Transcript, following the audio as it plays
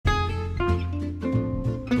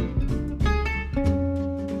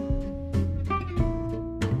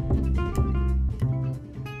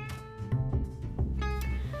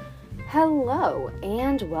Hello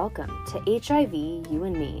and welcome to HIV, You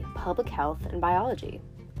and Me, Public Health and Biology.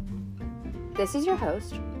 This is your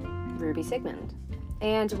host, Ruby Sigmund,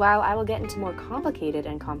 and while I will get into more complicated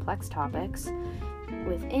and complex topics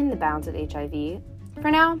within the bounds of HIV,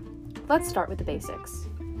 for now, let's start with the basics.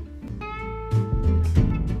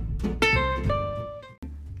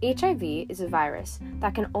 HIV is a virus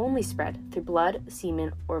that can only spread through blood,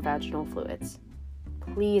 semen, or vaginal fluids.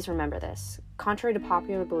 Please remember this. Contrary to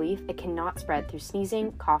popular belief, it cannot spread through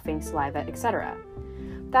sneezing, coughing, saliva, etc.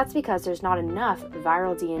 That's because there's not enough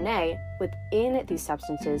viral DNA within these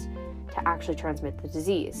substances to actually transmit the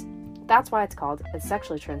disease. That's why it's called a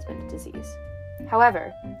sexually transmitted disease.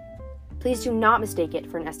 However, please do not mistake it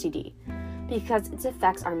for an STD, because its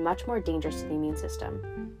effects are much more dangerous to the immune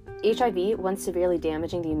system. HIV, once severely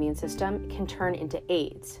damaging the immune system, can turn into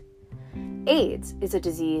AIDS. AIDS is a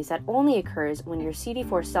disease that only occurs when your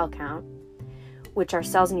CD4 cell count, which are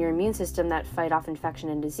cells in your immune system that fight off infection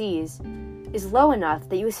and disease, is low enough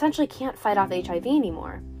that you essentially can't fight off HIV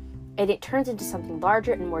anymore, and it turns into something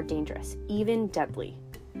larger and more dangerous, even deadly.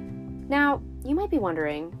 Now, you might be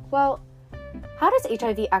wondering, well, how does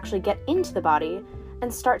HIV actually get into the body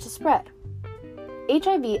and start to spread?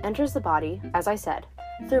 HIV enters the body, as I said,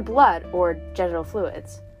 through blood or genital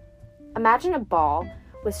fluids. Imagine a ball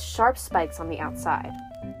with sharp spikes on the outside.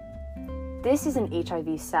 This is an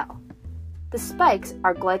HIV cell. The spikes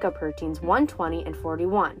are glycoproteins 120 and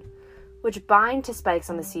 41, which bind to spikes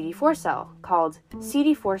on the CD4 cell, called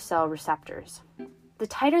CD4 cell receptors. The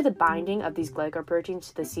tighter the binding of these glycoproteins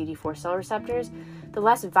to the CD4 cell receptors, the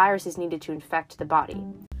less virus is needed to infect the body.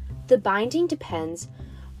 The binding depends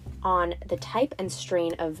on the type and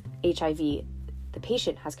strain of HIV the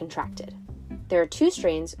patient has contracted. There are 2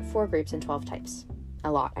 strains, 4 groups, and 12 types.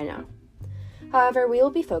 A lot, I know. However, we will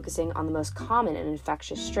be focusing on the most common and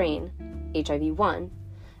infectious strain, HIV-1,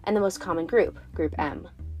 and the most common group, Group M.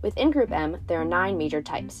 Within Group M, there are 9 major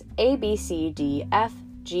types, A, B, C, D, F,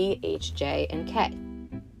 G, H, J, and K.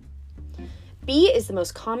 B is the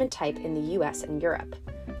most common type in the US and Europe,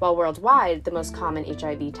 while worldwide, the most common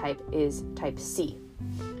HIV type is type C.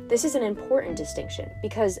 This is an important distinction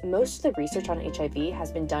because most of the research on HIV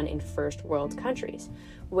has been done in first world countries,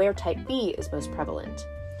 where type B is most prevalent.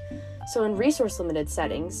 So in resource-limited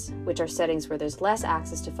settings, which are settings where there's less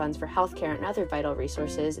access to funds for healthcare and other vital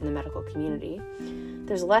resources in the medical community,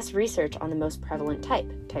 there's less research on the most prevalent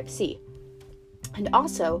type, type C, and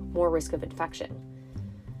also more risk of infection.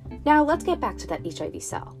 Now let's get back to that HIV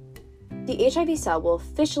cell. The HIV cell will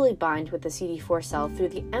officially bind with the CD4 cell through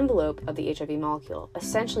the envelope of the HIV molecule,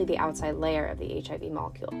 essentially the outside layer of the HIV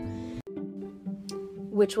molecule,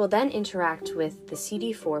 which will then interact with the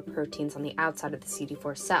CD4 proteins on the outside of the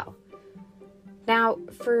CD4 cell. Now,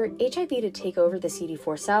 for HIV to take over the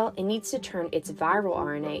CD4 cell, it needs to turn its viral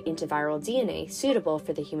RNA into viral DNA suitable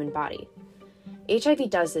for the human body. HIV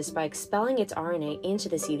does this by expelling its RNA into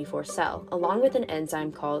the CD4 cell, along with an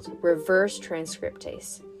enzyme called reverse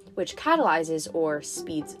transcriptase, which catalyzes or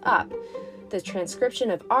speeds up the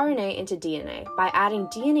transcription of RNA into DNA by adding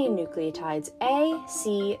DNA nucleotides A,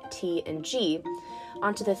 C, T, and G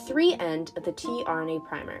onto the 3' end of the tRNA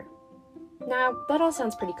primer. Now, that all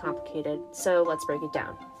sounds pretty complicated, so let's break it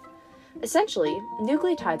down. Essentially,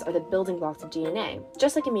 nucleotides are the building blocks of DNA,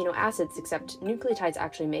 just like amino acids, except nucleotides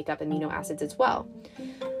actually make up amino acids as well.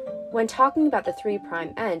 When talking about the 3'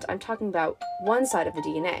 end, I'm talking about one side of the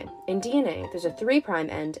DNA. In DNA, there's a 3'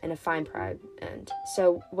 end and a 5' end.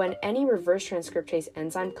 So when any reverse transcriptase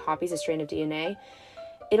enzyme copies a strand of DNA,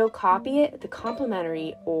 it'll copy it the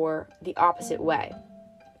complementary or the opposite way.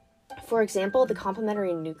 For example, the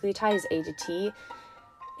complementary nucleotide is A to T,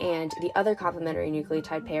 and the other complementary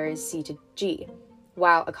nucleotide pair is C to G,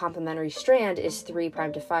 while a complementary strand is 3'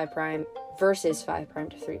 to 5' versus 5'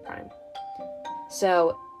 to 3'.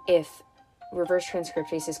 So if reverse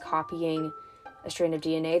transcriptase is copying a strand of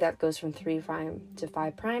DNA that goes from 3' to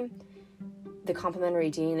 5', the complementary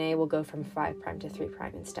DNA will go from 5' to 3'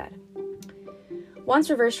 instead. Once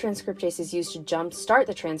reverse transcriptase is used to jumpstart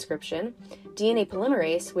the transcription, DNA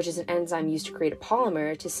polymerase, which is an enzyme used to create a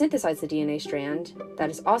polymer to synthesize the DNA strand that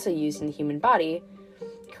is also used in the human body,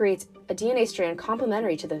 creates a DNA strand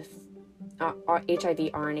complementary to the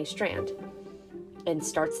HIV RNA strand and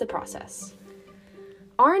starts the process.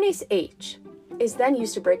 RNase H is then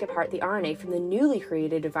used to break apart the RNA from the newly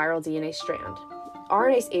created viral DNA strand.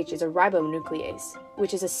 RNase H is a ribonuclease,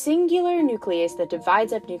 which is a singular nuclease that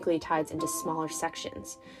divides up nucleotides into smaller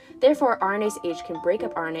sections. Therefore, RNase H can break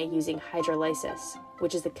up RNA using hydrolysis,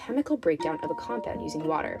 which is the chemical breakdown of a compound using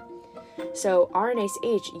water. So RNase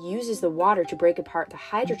H uses the water to break apart the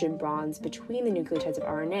hydrogen bonds between the nucleotides of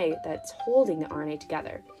RNA that's holding the RNA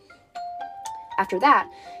together. After that,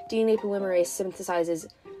 DNA polymerase synthesizes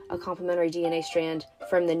a complementary DNA strand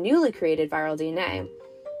from the newly created viral DNA,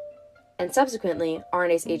 and subsequently,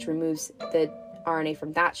 RNase H removes the RNA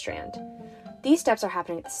from that strand. These steps are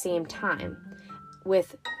happening at the same time,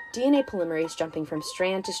 with DNA polymerase jumping from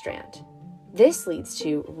strand to strand. This leads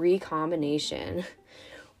to recombination,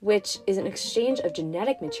 which is an exchange of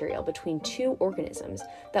genetic material between two organisms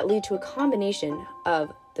that lead to a combination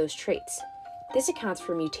of those traits. This accounts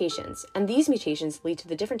for mutations, and these mutations lead to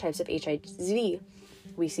the different types of HIV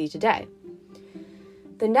we see today.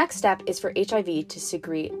 The next step is for HIV to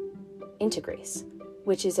secrete integrase,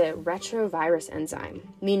 which is a retrovirus enzyme,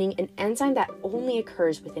 meaning an enzyme that only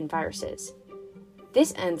occurs within viruses.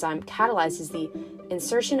 This enzyme catalyzes the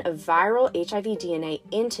insertion of viral HIV DNA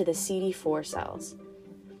into the CD4 cells.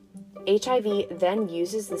 HIV then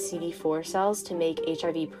uses the CD4 cells to make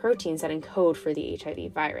HIV proteins that encode for the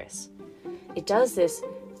HIV virus. It does this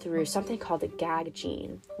through something called the GAG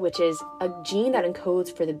gene, which is a gene that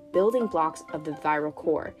encodes for the building blocks of the viral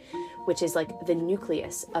core, which is like the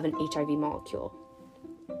nucleus of an HIV molecule.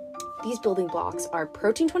 These building blocks are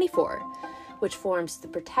protein 24, which forms the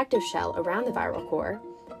protective shell around the viral core,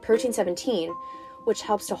 protein 17, which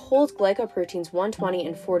helps to hold glycoproteins 120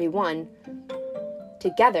 and 41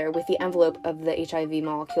 together with the envelope of the HIV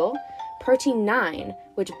molecule, protein 9,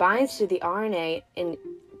 which binds to the RNA in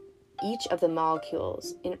each of the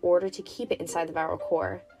molecules in order to keep it inside the viral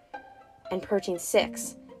core, and protein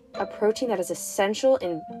 6, a protein that is essential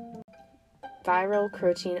in viral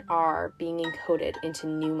protein R being encoded into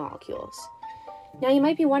new molecules. Now you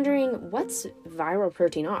might be wondering, what's viral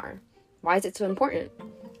protein R? Why is it so important?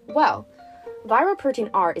 Well, viral protein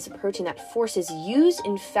R is a protein that forces used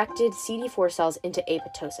infected CD4 cells into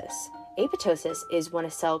apoptosis. Apoptosis is when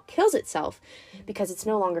a cell kills itself because it's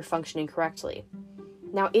no longer functioning correctly.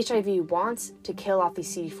 Now, HIV wants to kill off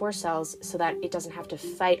these CD4 cells so that it doesn't have to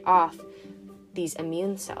fight off these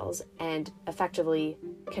immune cells and effectively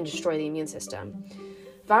can destroy the immune system.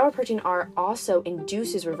 Viral protein R also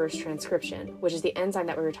induces reverse transcription, which is the enzyme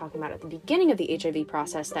that we were talking about at the beginning of the HIV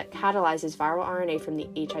process that catalyzes viral RNA from the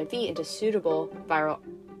HIV into suitable viral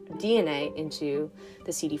DNA into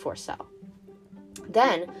the CD4 cell.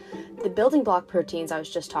 Then, the building block proteins I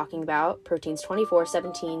was just talking about, proteins 24,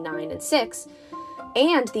 17, 9, and 6,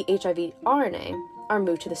 and the HIV RNA are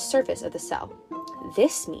moved to the surface of the cell.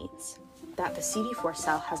 This means that the CD4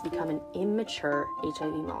 cell has become an immature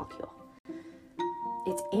HIV molecule.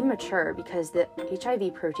 It's immature because the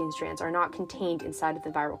HIV protein strands are not contained inside of the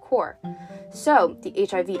viral core. So the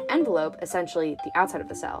HIV envelope, essentially the outside of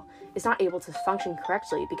the cell, is not able to function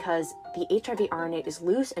correctly because the HIV RNA is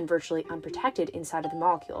loose and virtually unprotected inside of the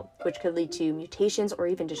molecule, which could lead to mutations or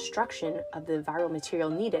even destruction of the viral material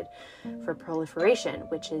needed for proliferation,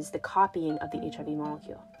 which is the copying of the HIV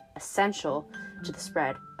molecule, essential to the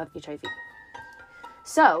spread of HIV.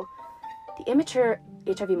 So, the immature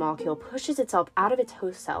HIV molecule pushes itself out of its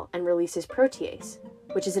host cell and releases protease,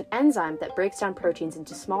 which is an enzyme that breaks down proteins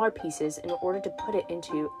into smaller pieces in order to put it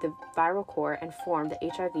into the viral core and form the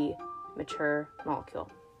HIV mature molecule.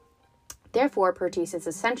 Therefore, protease is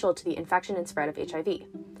essential to the infection and spread of HIV.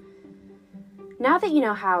 Now that you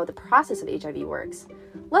know how the process of HIV works,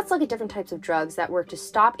 let's look at different types of drugs that work to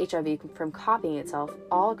stop HIV from copying itself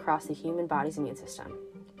all across the human body's immune system.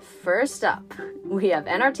 First up, we have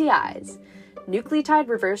NRTIs, nucleotide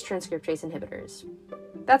reverse transcriptase inhibitors.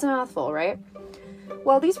 That's a mouthful, right?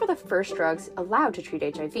 Well, these were the first drugs allowed to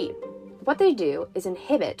treat HIV. What they do is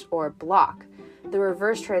inhibit or block the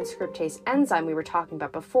reverse transcriptase enzyme we were talking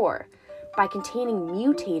about before by containing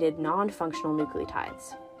mutated non-functional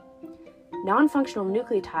nucleotides. Non-functional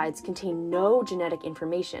nucleotides contain no genetic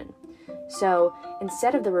information. So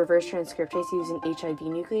instead of the reverse transcriptase using HIV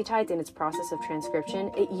nucleotides in its process of transcription,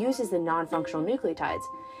 it uses the non-functional nucleotides.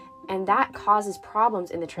 And that causes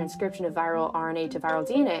problems in the transcription of viral RNA to viral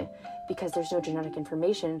DNA because there's no genetic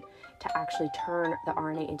information to actually turn the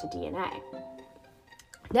RNA into DNA.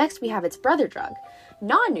 Next, we have its brother drug,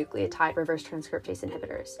 non-nucleotide reverse transcriptase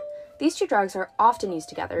inhibitors. These two drugs are often used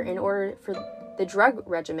together in order for the drug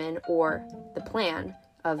regimen or the plan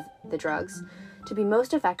of the drugs to be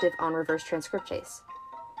most effective on reverse transcriptase.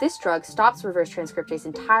 This drug stops reverse transcriptase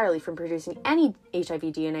entirely from producing any HIV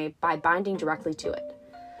DNA by binding directly to it.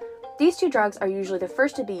 These two drugs are usually the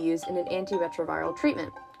first to be used in an antiretroviral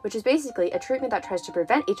treatment, which is basically a treatment that tries to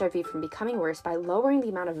prevent HIV from becoming worse by lowering the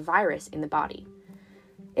amount of virus in the body.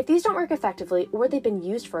 If these don't work effectively or they've been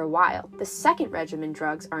used for a while, the second regimen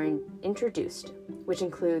drugs are introduced, which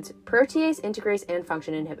includes protease, integrase, and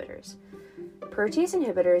function inhibitors. Protease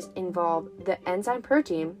inhibitors involve the enzyme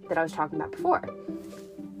protein that I was talking about before,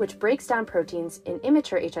 which breaks down proteins in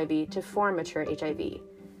immature HIV to form mature HIV.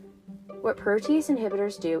 What protease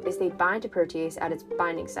inhibitors do is they bind to protease at its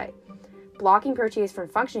binding site, blocking protease from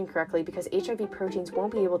functioning correctly because HIV proteins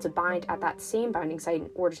won't be able to bind at that same binding site in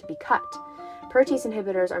order to be cut. Protease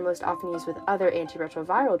inhibitors are most often used with other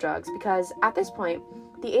antiretroviral drugs because, at this point,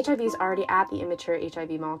 the HIV is already at the immature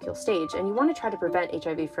HIV molecule stage, and you want to try to prevent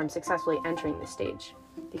HIV from successfully entering this stage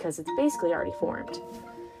because it's basically already formed.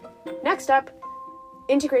 Next up,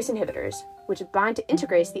 integrase inhibitors, which bind to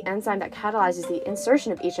integrase, the enzyme that catalyzes the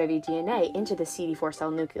insertion of HIV DNA into the CD4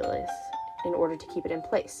 cell nucleus in order to keep it in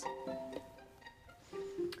place.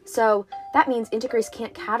 So that means integrase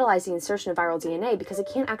can't catalyze the insertion of viral DNA because it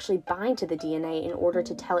can't actually bind to the DNA in order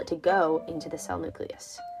to tell it to go into the cell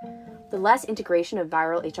nucleus. The less integration of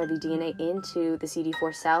viral HIV DNA into the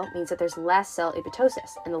CD4 cell means that there's less cell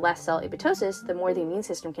apoptosis, and the less cell apoptosis, the more the immune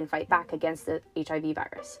system can fight back against the HIV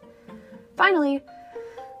virus. Finally,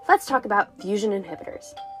 let's talk about fusion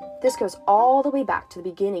inhibitors. This goes all the way back to the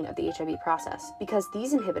beginning of the HIV process because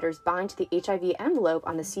these inhibitors bind to the HIV envelope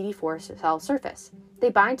on the CD4 cell surface. They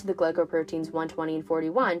bind to the glycoproteins 120 and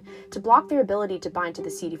 41 to block their ability to bind to the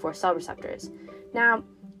CD4 cell receptors. Now,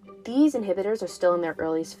 these inhibitors are still in their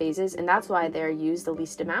earliest phases, and that's why they're used the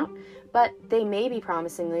least amount, but they may be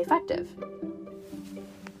promisingly effective.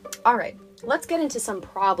 All right, let's get into some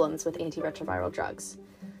problems with antiretroviral drugs.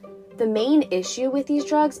 The main issue with these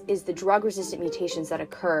drugs is the drug-resistant mutations that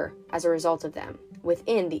occur as a result of them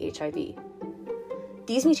within the HIV.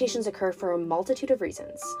 These mutations occur for a multitude of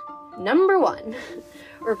reasons. Number 1,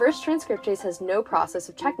 reverse transcriptase has no process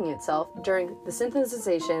of checking itself during the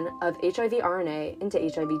synthesization of HIV RNA into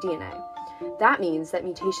HIV DNA. That means that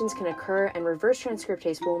mutations can occur and reverse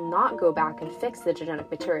transcriptase will not go back and fix the genetic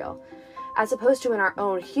material, as opposed to in our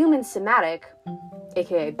own human somatic,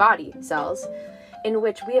 aka body cells, in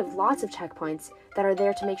which we have lots of checkpoints that are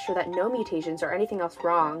there to make sure that no mutations or anything else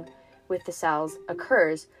wrong with the cells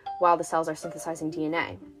occurs while the cells are synthesizing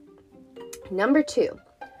DNA. Number 2,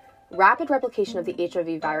 rapid replication of the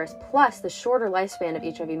HIV virus plus the shorter lifespan of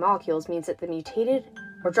HIV molecules means that the mutated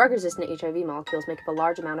or drug-resistant HIV molecules make up a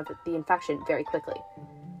large amount of the infection very quickly.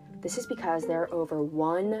 This is because there are over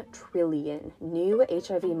 1 trillion new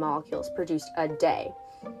HIV molecules produced a day,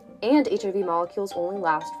 and HIV molecules only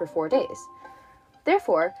last for 4 days.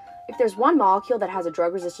 Therefore, if there's one molecule that has a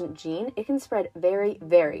drug-resistant gene, it can spread very,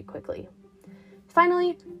 very quickly.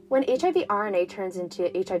 Finally, when HIV RNA turns into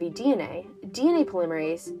HIV DNA, DNA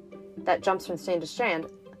polymerase that jumps from strand to strand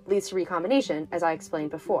leads to recombination, as I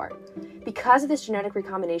explained before. Because of this genetic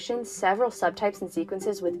recombination, several subtypes and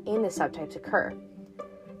sequences within the subtypes occur.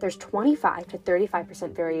 There's 25 to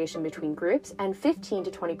 35% variation between groups and 15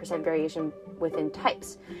 to 20% variation within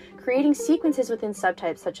types, creating sequences within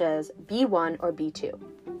subtypes such as B1 or B2.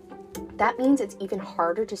 That means it's even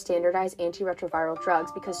harder to standardize antiretroviral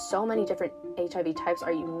drugs because so many different HIV types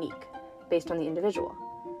are unique based on the individual.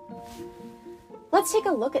 Let's take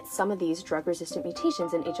a look at some of these drug-resistant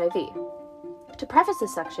mutations in HIV. To preface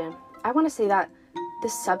this section, I want to say that the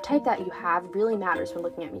subtype that you have really matters when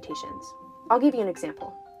looking at mutations. I'll give you an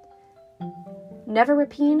example.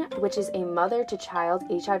 Nevirapine, which is a mother-to-child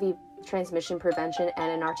HIV transmission prevention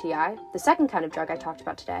and an NRTI, the second kind of drug I talked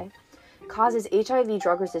about today, causes HIV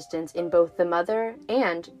drug resistance in both the mother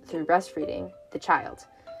and, through breastfeeding, the child.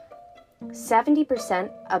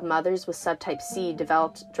 70% of mothers with subtype C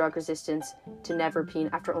developed drug resistance to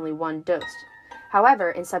nevirapine after only 1 dose.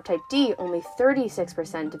 However, in subtype D, only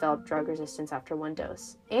 36% developed drug resistance after 1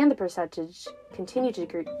 dose, and the percentage continued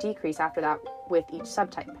to decrease after that with each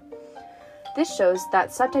subtype. This shows that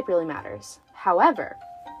subtype really matters. However,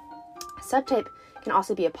 subtype can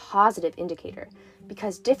also be a positive indicator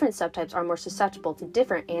because different subtypes are more susceptible to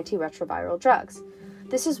different antiretroviral drugs.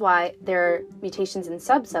 This is why there are mutations in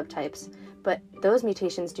subtypes, but those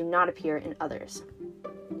mutations do not appear in others.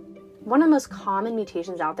 One of the most common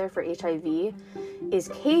mutations out there for HIV is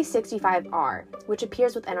K65R, which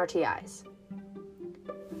appears with NRTIs,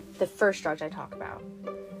 the first drug I talk about.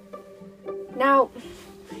 Now,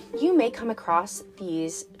 you may come across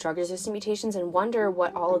these drug-resistant mutations and wonder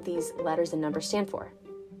what all of these letters and numbers stand for.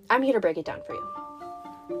 I'm here to break it down for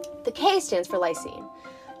you. The K stands for lysine,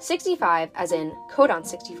 65 as in codon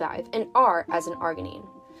 65, and R as in arginine.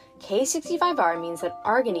 K65R means that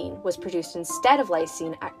arginine was produced instead of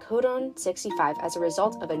lysine at codon 65 as a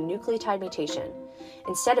result of a nucleotide mutation.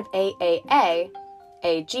 Instead of AAA,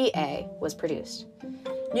 AGA was produced.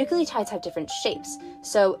 Nucleotides have different shapes,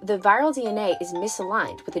 so the viral DNA is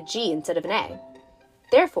misaligned with a G instead of an A.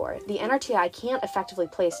 Therefore, the NRTI can't effectively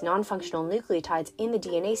place non-functional nucleotides in the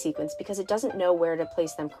DNA sequence because it doesn't know where to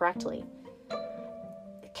place them correctly.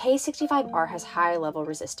 K65R has high level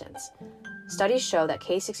resistance. Studies show that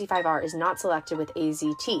K65R is not selected with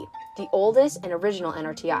AZT, the oldest and original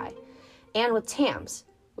NRTI, and with TAMS,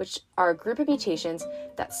 which are a group of mutations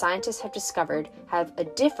that scientists have discovered have a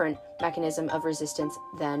different mechanism of resistance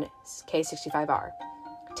than K65R.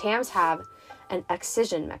 TAMS have an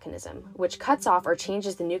excision mechanism, which cuts off or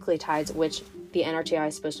changes the nucleotides which the NRTI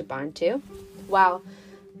is supposed to bind to, while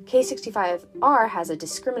K65R has a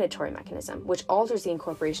discriminatory mechanism, which alters the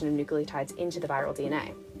incorporation of nucleotides into the viral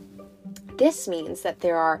DNA. This means that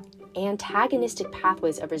there are antagonistic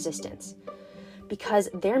pathways of resistance because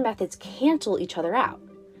their methods cancel each other out.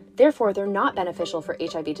 Therefore, they're not beneficial for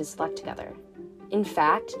HIV to select together. In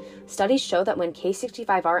fact, studies show that when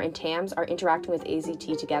K65R and TAMS are interacting with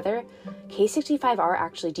AZT together, K65R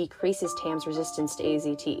actually decreases TAMS resistance to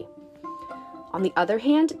AZT. On the other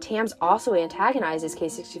hand, TAMS also antagonizes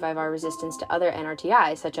K65R resistance to other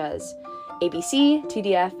NRTIs such as ABC,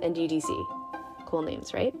 TDF, and DDC. Cool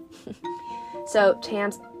names, right? So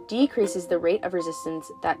TAMS decreases the rate of resistance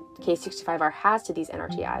that K65R has to these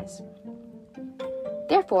NRTIs.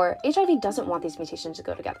 Therefore, HIV doesn't want these mutations to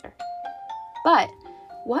go together. But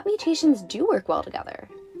what mutations do work well together?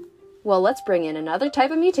 Well, let's bring in another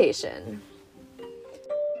type of mutation.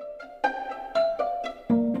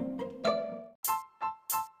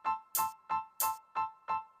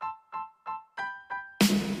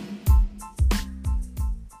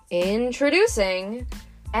 Introducing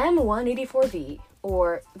M184V,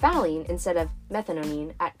 or valine instead of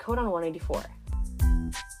methionine at codon 184.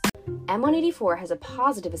 M184 has a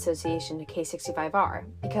positive association to K65R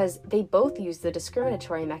because they both use the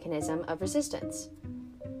discriminatory mechanism of resistance.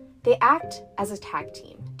 They act as a tag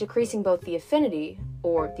team, decreasing both the affinity,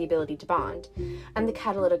 or the ability to bond, and the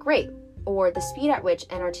catalytic rate, or the speed at which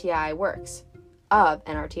NRTI works, of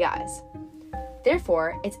NRTIs.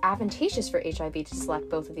 Therefore, it's advantageous for HIV to select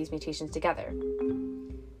both of these mutations together.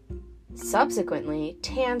 Subsequently,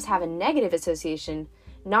 TAMS have a negative association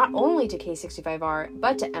not only to K65R,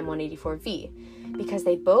 but to M184V, because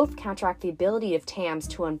they both counteract the ability of TAMS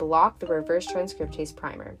to unblock the reverse transcriptase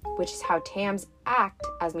primer, which is how TAMS act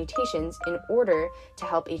as mutations in order to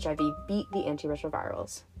help HIV beat the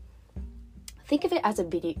antiretrovirals. Think of it as a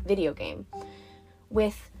video game,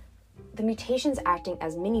 with the mutations acting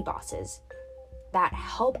as mini-bosses that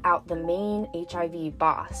help out the main HIV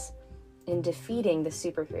boss in defeating the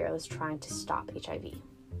superheroes trying to stop HIV.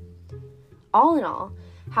 All in all,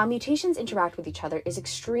 how mutations interact with each other is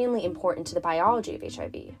extremely important to the biology of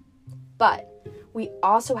HIV. But we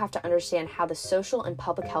also have to understand how the social and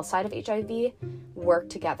public health side of HIV work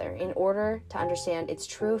together in order to understand its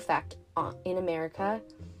true effect in America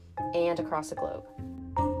and across the globe.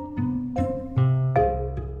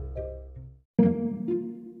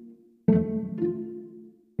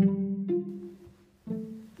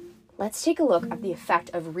 Let's take a look at the effect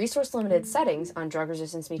of resource-limited settings on drug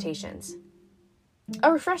resistance mutations.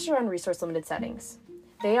 A refresher on resource-limited settings.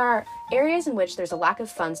 They are areas in which there's a lack of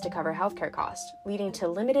funds to cover healthcare costs, leading to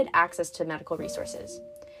limited access to medical resources.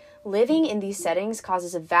 Living in these settings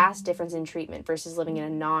causes a vast difference in treatment versus living in a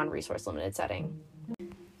non-resource-limited setting.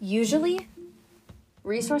 Usually,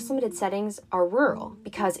 resource-limited settings are rural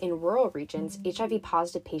because in rural regions,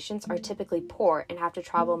 HIV-positive patients are typically poor and have to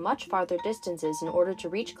travel much farther distances in order to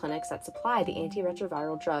reach clinics that supply the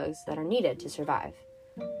antiretroviral drugs that are needed to survive.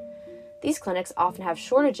 These clinics often have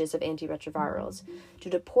shortages of antiretrovirals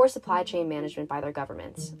due to poor supply chain management by their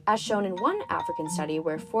governments, as shown in one African study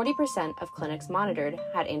where 40% of clinics monitored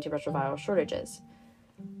had antiretroviral shortages.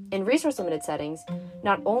 In resource-limited settings,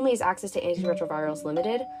 not only is access to antiretrovirals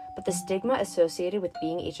limited, but the stigma associated with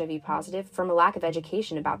being HIV positive from a lack of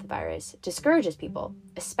education about the virus discourages people,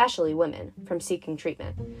 especially women, from seeking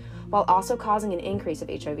treatment, while also causing an increase of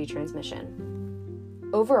HIV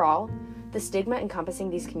transmission. Overall, the stigma encompassing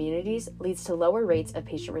these communities leads to lower rates of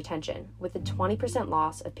patient retention, with a 20%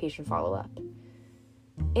 loss of patient follow-up.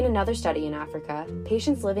 In another study in Africa,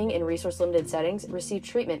 patients living in resource-limited settings received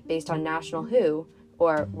treatment based on National WHO,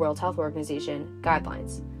 or World Health Organization,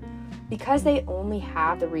 guidelines. Because they only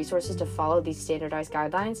have the resources to follow these standardized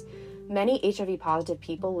guidelines, many HIV-positive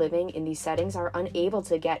people living in these settings are unable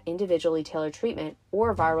to get individually tailored treatment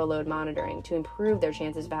or viral load monitoring to improve their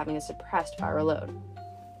chances of having a suppressed viral load.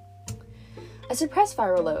 A suppressed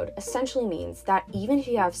viral load essentially means that even if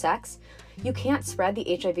you have sex, you can't spread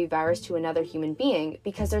the HIV virus to another human being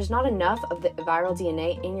because there's not enough of the viral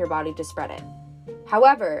DNA in your body to spread it.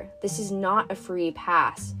 However, this is not a free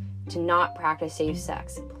pass to not practice safe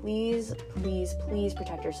sex. Please, please, please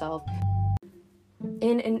protect yourself.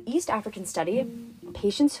 In an East African study,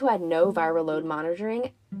 patients who had no viral load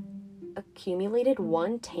monitoring accumulated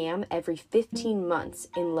 1 TAM every 15 months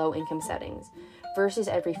in low-income settings versus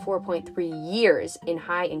every 4.3 years in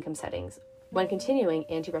high-income settings when continuing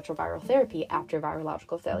antiretroviral therapy after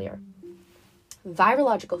virological failure.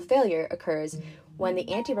 Virological failure occurs when the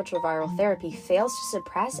antiretroviral therapy fails to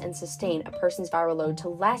suppress and sustain a person's viral load to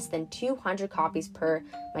less than 200 copies per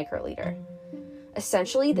microliter.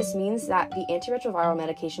 Essentially, this means that the antiretroviral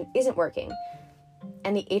medication isn't working,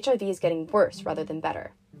 and the HIV is getting worse rather than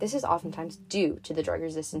better. This is oftentimes due to the drug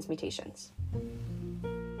resistance mutations.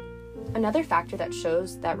 Another factor that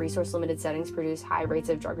shows that resource-limited settings produce high rates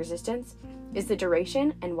of drug resistance is the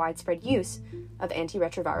duration and widespread use of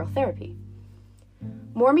antiretroviral therapy.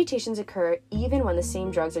 More mutations occur even when the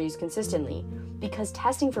same drugs are used consistently, because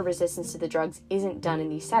testing for resistance to the drugs isn't done in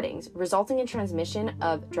these settings, resulting in transmission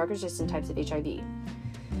of drug-resistant types of HIV.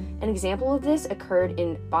 An example of this occurred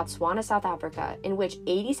in Botswana, South Africa, in which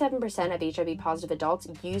 87% of HIV-positive adults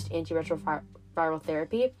used antiretroviral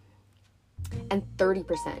therapy, and 30%,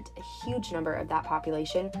 a huge number of that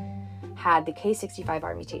population, had the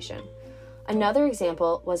K65R mutation. Another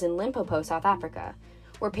example was in Limpopo, South Africa,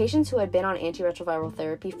 where patients who had been on antiretroviral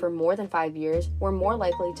therapy for more than 5 years were more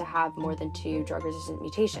likely to have more than 2 drug-resistant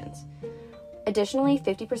mutations. Additionally,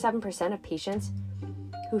 57% of patients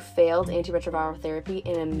who failed antiretroviral therapy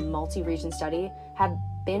in a multi-region study had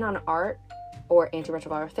been on ART or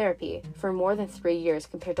antiretroviral therapy for more than 3 years,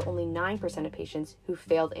 compared to only 9% of patients who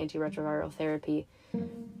failed antiretroviral therapy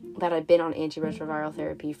that had been on antiretroviral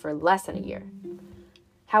therapy for less than a year.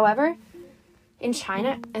 However, in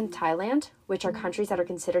China and Thailand, which are countries that are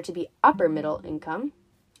considered to be upper middle income,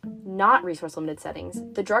 not resource-limited settings,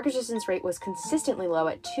 the drug resistance rate was consistently low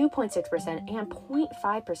at 2.6% and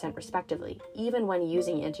 0.5% respectively, even when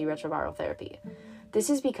using antiretroviral therapy. This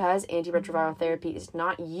is because antiretroviral therapy is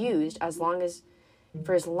not used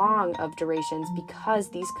for as long of durations because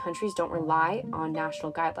these countries don't rely on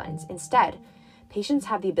national guidelines. Instead, patients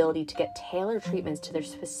have the ability to get tailored treatments to their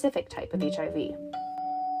specific type of HIV.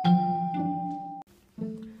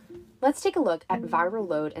 Let's take a look at viral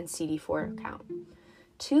load and CD4 count,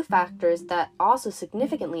 two factors that also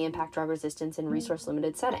significantly impact drug resistance in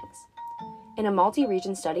resource-limited settings. In a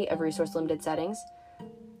multi-region study of resource-limited settings,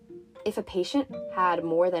 if a patient had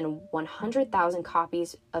more than 100,000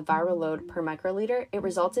 copies of viral load per microliter, it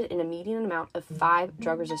resulted in a median amount of 5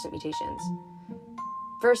 drug-resistant mutations,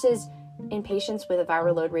 versus in patients with a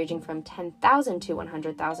viral load ranging from 10,000 to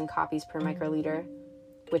 100,000 copies per microliter,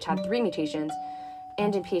 which had 3 mutations,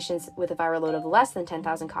 and in patients with a viral load of less than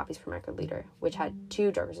 10,000 copies per microliter, which had 2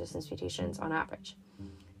 drug resistance mutations on average.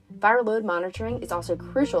 Viral load monitoring is also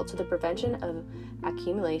crucial to the prevention of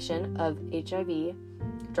accumulation of HIV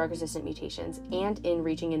drug-resistant mutations and in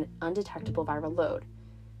reaching an undetectable viral load,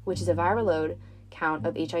 which is a viral load count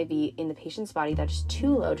of HIV in the patient's body that is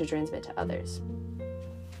too low to transmit to others.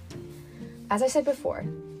 As I said before,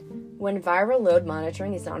 when viral load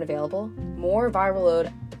monitoring is not available, more viral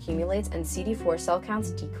load accumulates and CD4 cell counts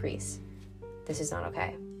decrease. This is not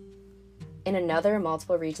okay. In another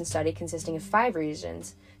multiple region study consisting of 5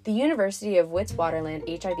 regions, the University of Witwatersrand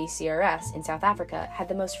HIV-CRS in South Africa had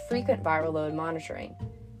the most frequent viral load monitoring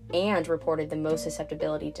and reported the most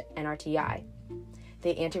susceptibility to NRTI,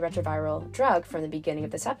 the antiretroviral drug from the beginning of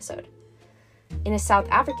this episode. In a South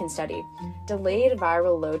African study, delayed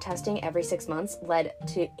viral load testing every 6 months led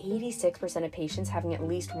to 86% of patients having at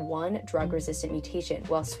least 1 drug-resistant mutation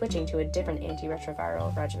while switching to a different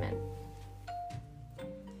antiretroviral regimen.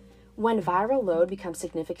 When viral load becomes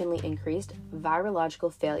significantly increased,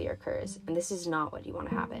 virological failure occurs, and this is not what you want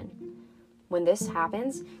to happen. When this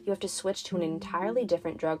happens, you have to switch to an entirely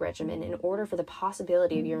different drug regimen in order for the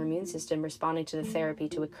possibility of your immune system responding to the therapy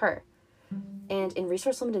to occur. And in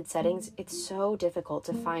resource-limited settings, it's so difficult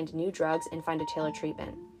to find new drugs and find a tailored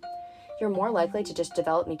treatment. You're more likely to just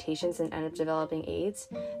develop mutations and end up developing AIDS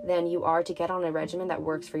than you are to get on a regimen that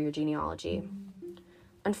works for your genealogy.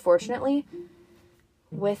 Unfortunately,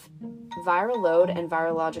 with viral load and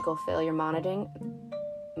virological failure monitoring,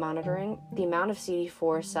 the amount of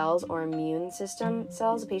CD4 cells or immune system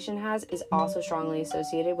cells a patient has is also strongly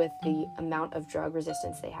associated with the amount of drug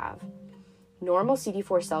resistance they have. Normal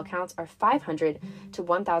CD4 cell counts are 500 to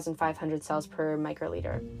 1,500 cells per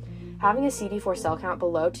microliter. Having a CD4 cell count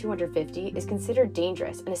below 250 is considered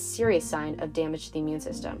dangerous and a serious sign of damage to the immune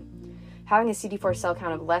system. Having a CD4 cell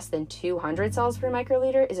count of less than 200 cells per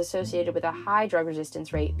microliter is associated with a high drug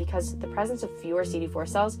resistance rate because the presence of fewer CD4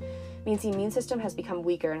 cells means the immune system has become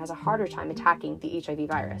weaker and has a harder time attacking the HIV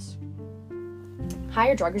virus.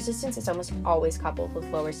 Higher drug resistance is almost always coupled with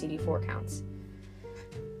lower CD4 counts.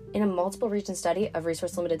 In a multiple region study of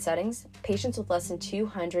resource-limited settings, patients with less than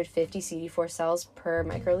 250 CD4 cells per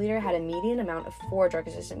microliter had a median amount of 4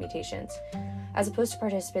 drug-resistant mutations, as opposed to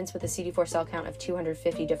participants with a CD4 cell count of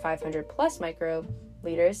 250 to 500 plus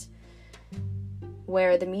microliters,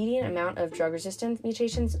 where the median amount of drug-resistant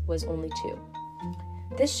mutations was only 2.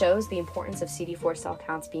 This shows the importance of CD4 cell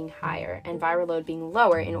counts being higher and viral load being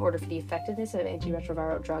lower in order for the effectiveness of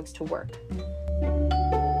antiretroviral drugs to work.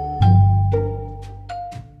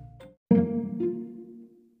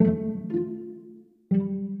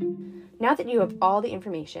 Now that you have all the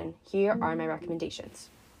information, here are my recommendations.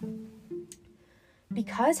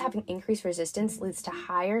 Because having increased resistance leads to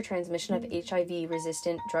higher transmission of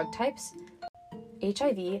HIV-resistant drug types,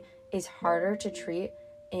 HIV is harder to treat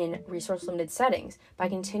in resource-limited settings by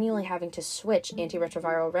continually having to switch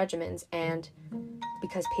antiretroviral regimens and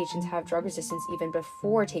because patients have drug resistance even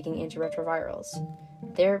before taking antiretrovirals,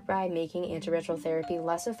 thereby making antiretroviral therapy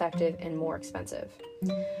less effective and more expensive.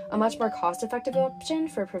 A much more cost-effective option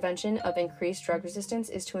for prevention of increased drug resistance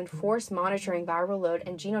is to enforce monitoring viral load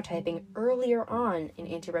and genotyping earlier on in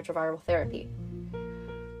antiretroviral therapy.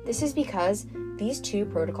 This is because these two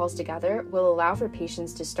protocols together will allow for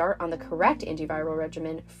patients to start on the correct antiviral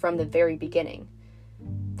regimen from the very beginning.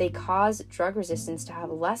 They cause drug resistance to have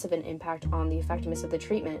less of an impact on the effectiveness of the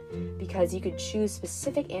treatment because you could choose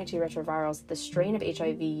specific antiretrovirals that the strain of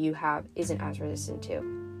HIV you have isn't as resistant to.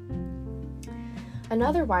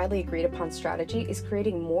 Another widely agreed upon strategy is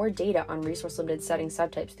creating more data on resource-limited setting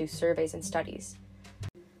subtypes through surveys and studies.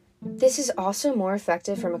 This is also more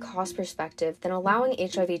effective from a cost perspective than allowing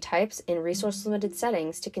HIV types in resource-limited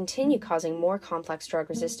settings to continue causing more complex drug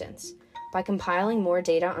resistance. By compiling more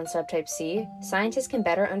data on subtype C, scientists can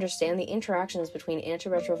better understand the interactions between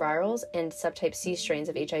antiretrovirals and subtype C strains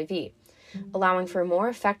of HIV, allowing for more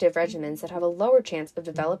effective regimens that have a lower chance of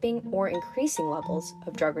developing or increasing levels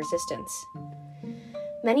of drug resistance.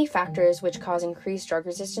 Many factors which cause increased drug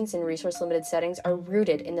resistance in resource-limited settings are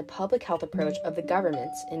rooted in the public health approach of the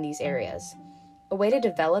governments in these areas. A way to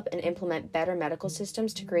develop and implement better medical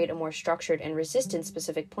systems to create a more structured and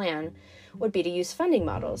resistance-specific plan would be to use funding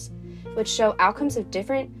models, which show outcomes of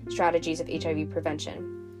different strategies of HIV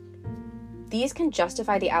prevention. These can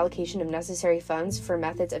justify the allocation of necessary funds for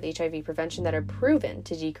methods of HIV prevention that are proven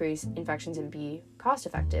to decrease infections and be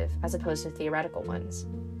cost-effective, as opposed to theoretical ones.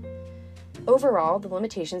 Overall, the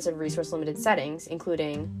limitations of resource-limited settings,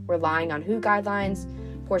 including relying on WHO guidelines,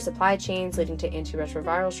 poor supply chains leading to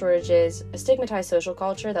antiretroviral shortages, a stigmatized social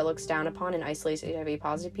culture that looks down upon and isolates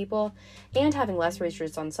HIV-positive people, and having less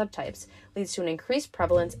research on subtypes, leads to an increased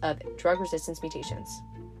prevalence of drug resistance mutations.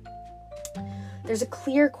 There's a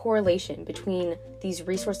clear correlation between these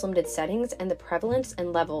resource-limited settings and the prevalence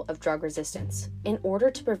and level of drug resistance. In order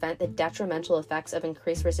to prevent the detrimental effects of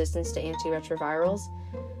increased resistance to antiretrovirals,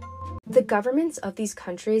 the governments of these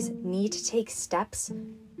countries need to take steps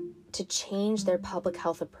to change their public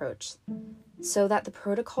health approach so that the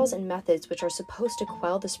protocols and methods which are supposed to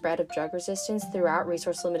quell the spread of drug resistance throughout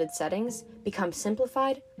resource-limited settings become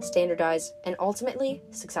simplified, standardized, and ultimately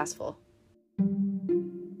successful.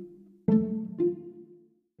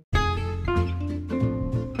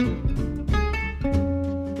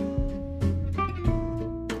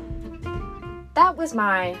 That was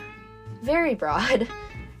my very broad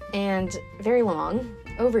and very long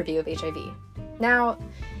overview of HIV. Now,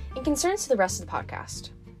 in concerns to the rest of the podcast,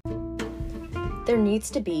 there needs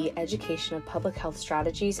to be education of public health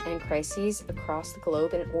strategies and crises across the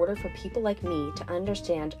globe in order for people like me to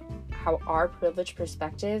understand how our privileged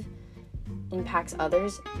perspective impacts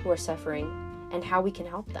others who are suffering and how we can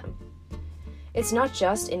help them. It's not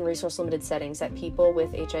just in resource-limited settings that people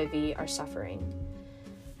with HIV are suffering.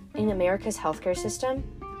 In America's healthcare system,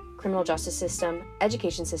 criminal justice system,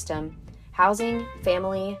 education system, housing,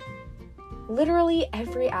 family, literally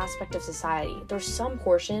every aspect of society, there's some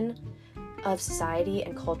portion of society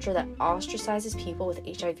and culture that ostracizes people with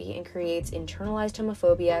HIV and creates internalized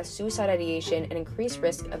homophobia, suicide ideation, and increased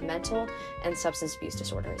risk of mental and substance abuse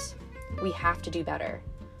disorders. We have to do better,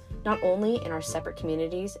 not only in our separate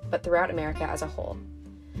communities, but throughout America as a whole.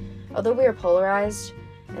 Although we are polarized,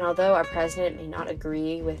 and although our president may not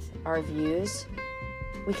agree with our views,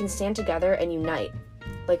 we can stand together and unite,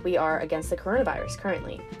 like we are against the coronavirus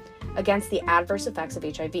currently, against the adverse effects of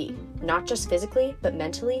HIV, not just physically, but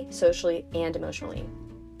mentally, socially, and emotionally.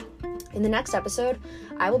 In the next episode,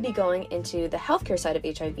 I will be going into the healthcare side of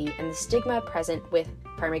HIV and the stigma present with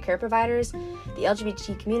primary care providers, the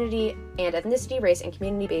LGBT community, and ethnicity, race, and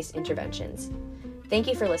community-based interventions. Thank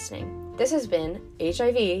you for listening. This has been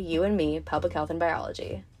HIV, You and Me, Public Health and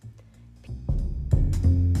Biology.